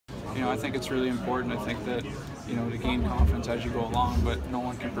You know, I think it's really important. I think that, you know, to gain confidence as you go along, but no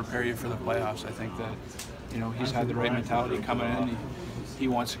one can prepare you for the playoffs. I think that, you know, he's had the right mentality coming in. He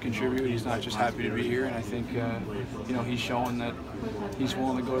wants to contribute. He's not just happy to be here, and I think, you know, he's shown that he's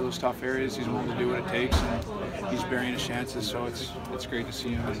willing to go to those tough areas. He's willing to do what it takes, and he's bearing his chances. So it's great to see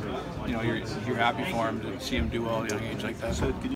him, and you know, you're happy for him to see him do well at a young age like that.